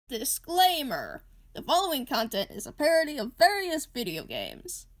Disclaimer: the following content is a parody of various video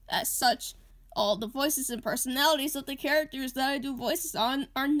games. As such, all the voices and personalities of the characters that I do voices on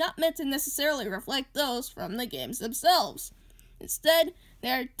are not meant to necessarily reflect those from the games themselves. Instead,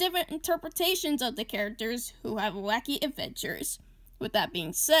 there are different interpretations of the characters who have wacky adventures. With that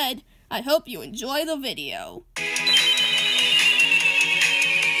being said, I hope you enjoy the video.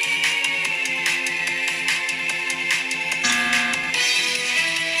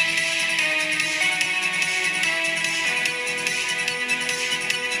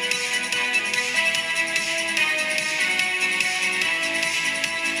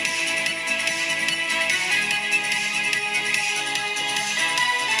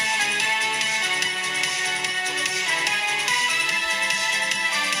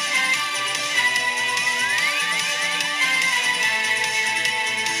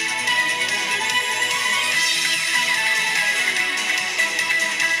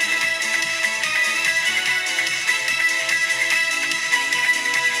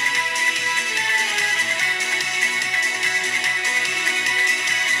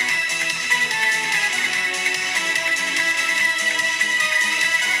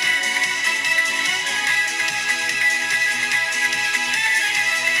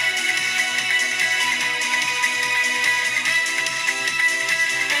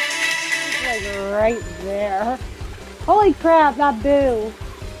 Right there. Holy crap, that boo.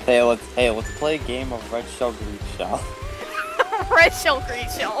 Hey, let's play a game of Red Shell, Green Shell. Red Shell, Green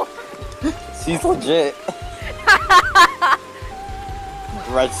Shell. She's legit.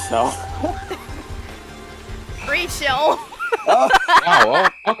 Red Shell. Green Shell. Oh, wow,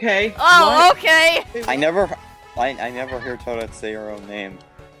 okay. Oh, okay. I never hear Toadette say her own name,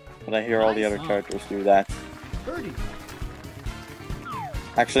 but I hear all the other characters do that. 30.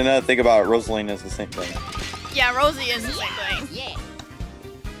 Actually, now that I think about it, Rosalina is the same thing. Yeah, Rosie is the same thing. Yeah.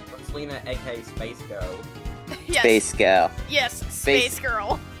 Rosalina, aka Space Girl. Yes. Space Gal. Yes, Space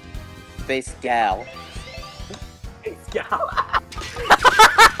Girl. Space Gal. Space Girl.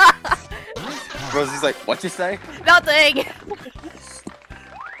 Rosie's like, what'd you say? Nothing.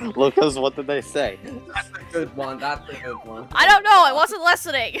 Lucas, what did they say? That's a good one, that's a good one. I don't know, I wasn't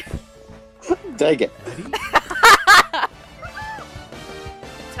listening. Dang it.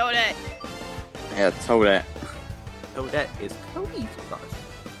 Toadette. Yeah, Toadette. Toadette is Cody's crush.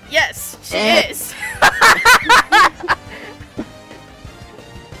 Yes, she is.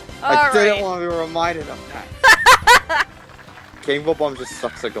 I didn't Alright. want to be reminded of that. King Bomb just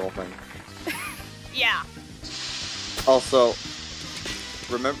sucks at golfing. Yeah. Also,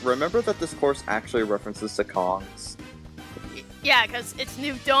 remember that this course actually references to Kongs. Yeah, because it's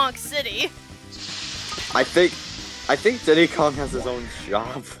New Donk City. I think Diddy Kong has his own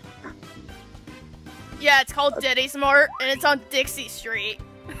shop. Yeah, it's called Diddy Smart, and it's on Dixie Street.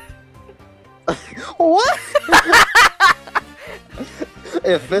 What?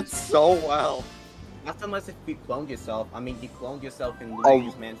 It fits so well. Not unless if you cloned yourself. I mean, you cloned yourself in Oh.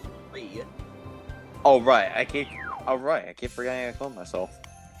 Luigi's Mansion 3. Oh right, I keep forgetting I cloned myself.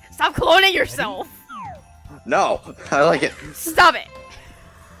 Stop cloning yourself. No, I like it. Stop it.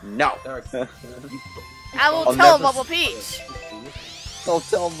 No. I will I'll tell never- Bubble Peach. Don't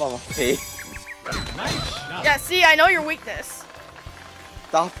tell Mama P. Yeah, see, I know your weakness.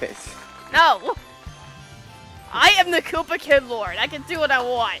 Stop it. No. I am the Koopa Kid Lord. I can do what I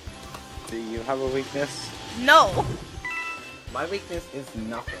want. Do you have a weakness? No. My weakness is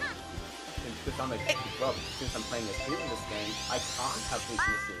nothing. Since I'm playing as hero in this game, I can't have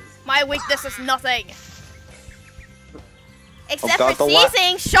weaknesses. My weakness is nothing. Except God, for the la-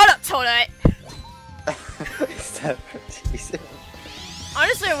 teasing. Shut up, Toadette. Except for teasing.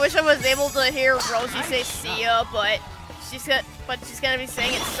 Honestly, I wish I was able to hear Rosie say "see ya," but she's gonna be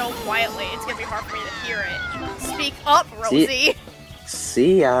saying it so quietly. It's gonna be hard for me to hear it. Speak up, Rosie.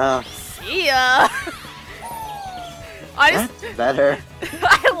 See ya. See ya. I just That's better.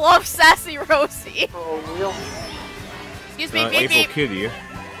 I love sassy Rosie. Oh, real. Excuse me, beep April beep. Kitty.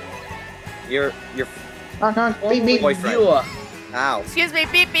 Your Beep, beep, boyfriend. viewer. Ow. Excuse me,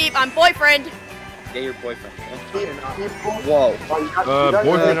 beep beep. I'm boyfriend. Get your boyfriend. Whoa.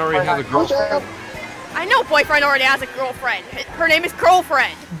 Boyfriend already has a girlfriend. I know boyfriend already has a girlfriend. Her name is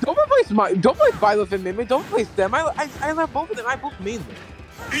Girlfriend. Don't play Violet and Mimi. Don't play them. I love both of them. I both mean them.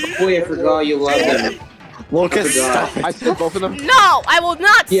 Boy, I forgot you love them. Lucas, stop it. I said both of them. No, I will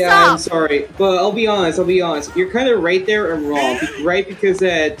not Yeah, I'm stop. sorry, but I'll be honest. You're kind of right there and wrong. Right, because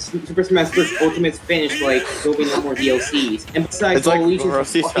Super Smash Bros. Ultimate's finished, like there'll be no more DLCs. And besides, It's like Luigi's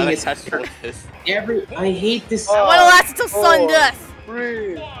Rosie's fucking trying is to catch Lucas. I hate this. I want to last until sun death.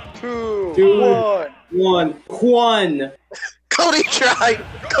 3, 2, Dude. 1. One. Cody tried.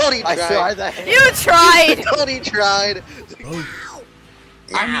 Cody I tried. tried that. You tried! Cody tried.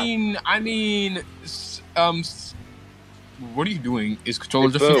 What are you doing? Is controller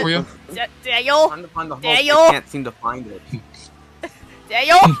It's adjusting for you? Daniel? Trying to find the hook, Daniel? I can't seem to find it.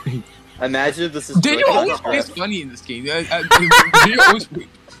 Daniel? Imagine this is. Daniel Drake always on plays Earth. funny in this game. Daniel always.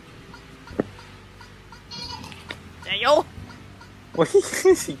 Daniel? What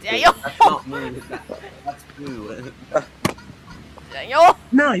is he doing? Daniel? That's not me. That's you. Daniel?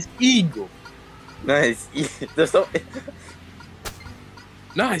 Nice eagle. Nice. There's no.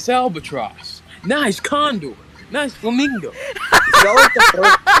 Nice albatross. Nice condor. Nice flamingo. You sound like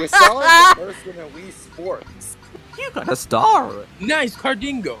the person in Wii Sports. You got a star. Nice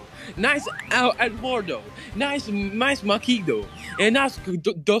cardingo. Nice Eduardo. Nice Maquito. And nice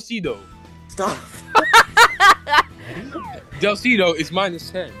Docido. Stop. Docido is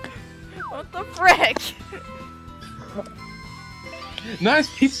 -10. What the frick? Nice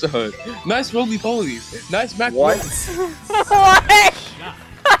Pizza Hut. Nice roly polies. Nice mac. What? What?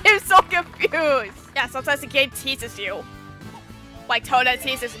 I'm so confused. Yeah, sometimes the game teases you. Like Toadette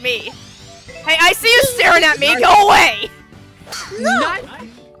teases me. Hey, I see you staring at me. Go away.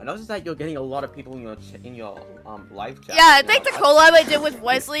 I noticed that you're getting a lot of people in your live chat. Yeah, I think the collab I did with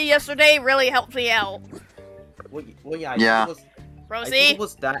Wesley yesterday really helped me out. Well, yeah. Yeah. I think Rosie, it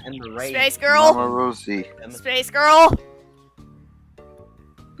was that and the raid. Space Girl, Mama Rosie. Space Girl.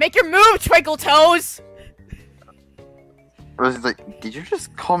 Make your move, Twinkle Toes. Rosie's like, did you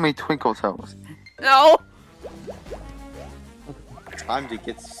just call me Twinkle Toes? No. Time to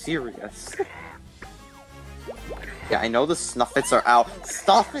get serious. Yeah, I know the Snuffits are out.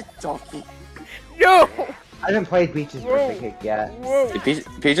 Stop it, donkey. No. I haven't played Peach's birthday cake yet.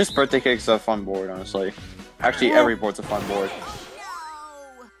 Peach's birthday cake's a fun board, honestly. Actually, every board's a fun board.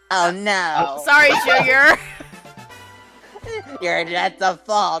 Oh no! Sorry, Sugar. You're just to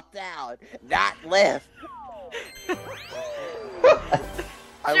fall down, not lift.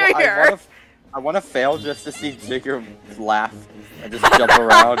 I want to fail just to see Jigger laugh and just jump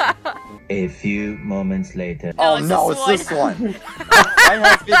around. A few moments later. Oh no, it's this one. Why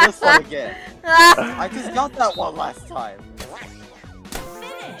has to be this one again? I just got that one last time.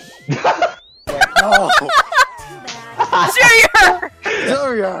 No. Sugar.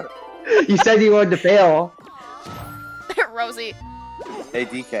 Junior. You said you wanted to fail. Rosie. Hey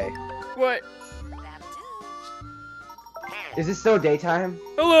DK. What? Is it still daytime?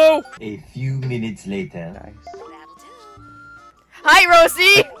 Hello. A few minutes later. Nice. Hi,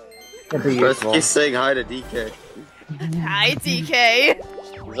 Rosie. That'd be useful. He's saying hi to DK. Hi, DK.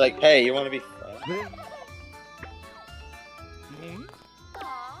 He's like, hey, you want to be friends?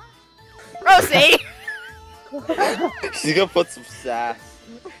 Rosie. She's gonna put some sass.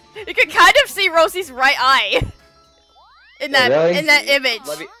 You can kind of see Rosie's right eye in that Really? in that image.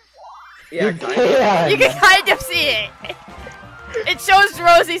 Yeah, kind of. You can kind of see it. It shows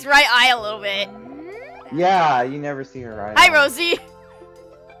Rosie's right eye a little bit. Yeah, you never see her right. Hi, Rosie.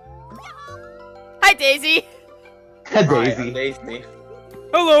 Hi, Daisy. Daisy. Daisy.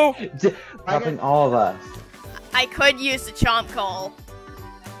 Hello. Dropping all of us. I could use the chomp call,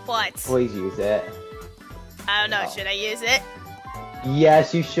 but Please use it. I don't know. No. Should I use it?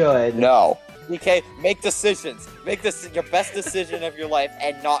 Yes, you should. No. DK, make decisions. Make this your best decision of your life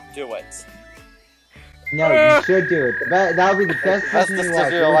and not do it. No, you should do it. That would be the best Best decision decision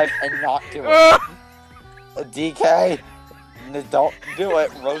of your life and not do it. DK, don't do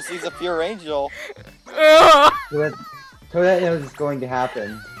it. Rosie's a pure angel. Toadette knows it's going to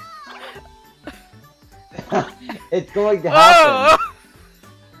happen. It's going to happen.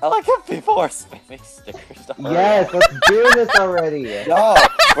 I like how people are spamming stickers. Yes, let's do this already. No,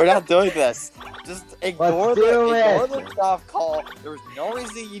 we're not doing this. Just ignore Let's do the stop call. There's no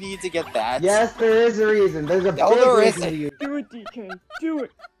reason you need to get that. Yes, there is a reason. There's a No, big there reason isn't. to use. Do it, DK. Do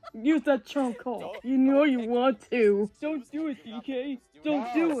it. Use that chunk call. You know you want to. Don't do it, DK.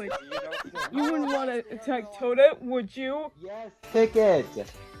 Don't do it. You wouldn't want to attack Toadette, would you? Yes, pick it.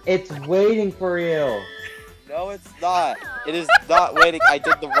 It's waiting for you. No, it's not. It is not waiting. I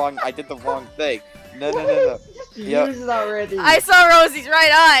did the wrong thing. No. Yep. Use it already. I saw Rosie's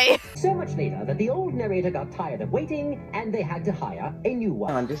right eye. So much later that the old narrator got tired of waiting and they had to hire a new one.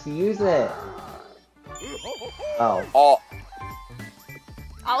 Come on, just use it. Oh. Oh,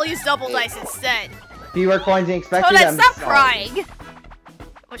 I'll use double dice instead. Fewer coins than expected. Toadette, I'm stop sorry. crying.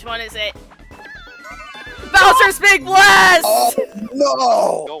 Which one is it? Bowser's Big Blast!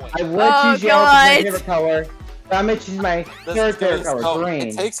 no! I would choose yellow because God. my favorite color. But I'm gonna choose my third favorite color, green.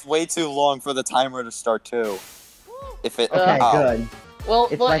 It takes way too long for the timer to start too. If it Okay, oh. good. Well,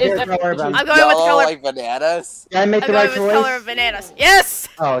 It's my favorite color, but I'm going with the color. like bananas. Did I make the right with the choice? color of bananas. Yes!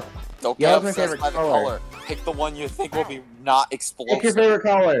 Oh, Don't get yellow's my obsessed favorite by the color. color. Pick the one you think will be not Pick your explosive. favorite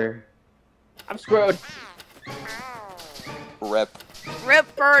color. I'm screwed. Rip.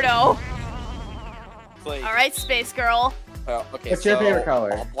 Rip Birdo. Like, Alright, Space Girl. okay, What's your favorite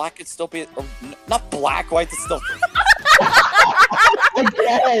color? Black could still be, or, not black, white could still.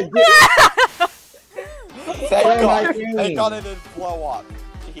 Again! Thank What am I God. doing? Thank God it didn't blow up.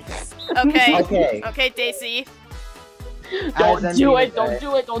 Jeez. Okay. Okay. Okay, Daisy. Don't As do MDK. it, don't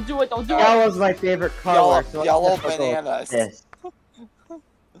do it, don't do it, don't do it. Yellow's my favorite color. So Yellow let's just go with bananas. this.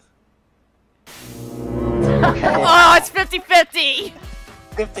 Oh, it's 50-50!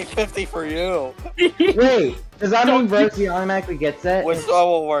 50-50 for you. Wait, does that mean Rosie automatically gets it? Which one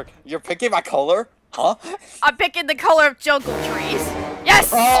will work? You're picking my color? Huh? I'm picking the color of jungle trees.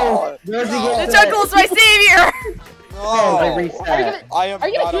 Yes! Oh, Rosie no. gets The it. jungle is my savior! Oh, they No. reset. Are you gonna, I am are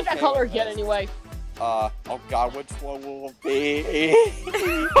you gonna not do that okay color with again this. anyway? Oh God, which one will it be?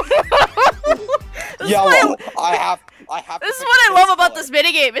 This is Yellow. what I have to This is pick what I this love about color. this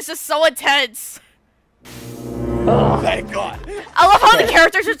minigame. It's just so intense. Thank God. I love how the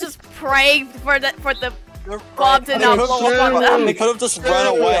characters are just praying for the bomb to not blow up on them. They could have just run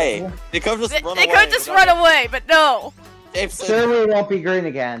away. They could have just run away. They could just run away, but no. Dave said, Surely it won't be green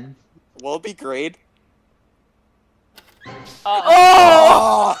again. will it be green?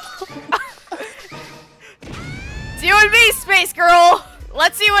 Oh! It's you and me, Space Girl.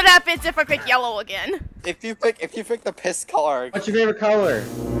 Let's see what happens if I pick yellow again. If you pick the piss color. What's your favorite color?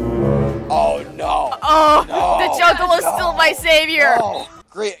 Oh no. Oh, No. the jungle is still my savior. No.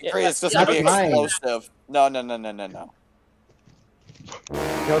 Green is just gonna be That's mine. explosive. No.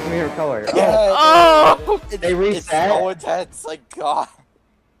 What's your favorite color? Oh, They reset? It's so intense. Like God.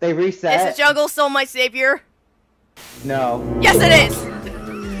 They is reset? the jungle still my savior? No. Yes, it is.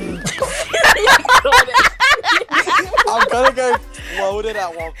 I'm gonna get exploded at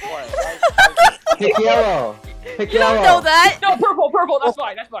one point. Pick yellow. Pick You yellow. don't know that. No, purple, that's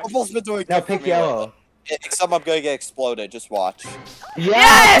fine, that's fine. Purple's been doing No, good for pick me yellow. lately. Except I'm gonna get exploded. Just watch.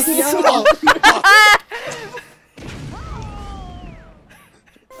 Yes! Yes! Pick yellow.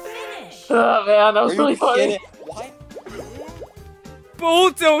 Oh man, that was Are really you funny. kidding? Why?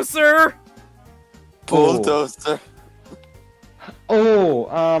 Bulldozer. Bulldozer. Oh,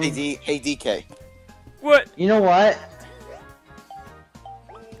 Hey DK. What? you know what?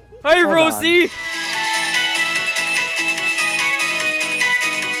 Hi, Hold Rosie. on.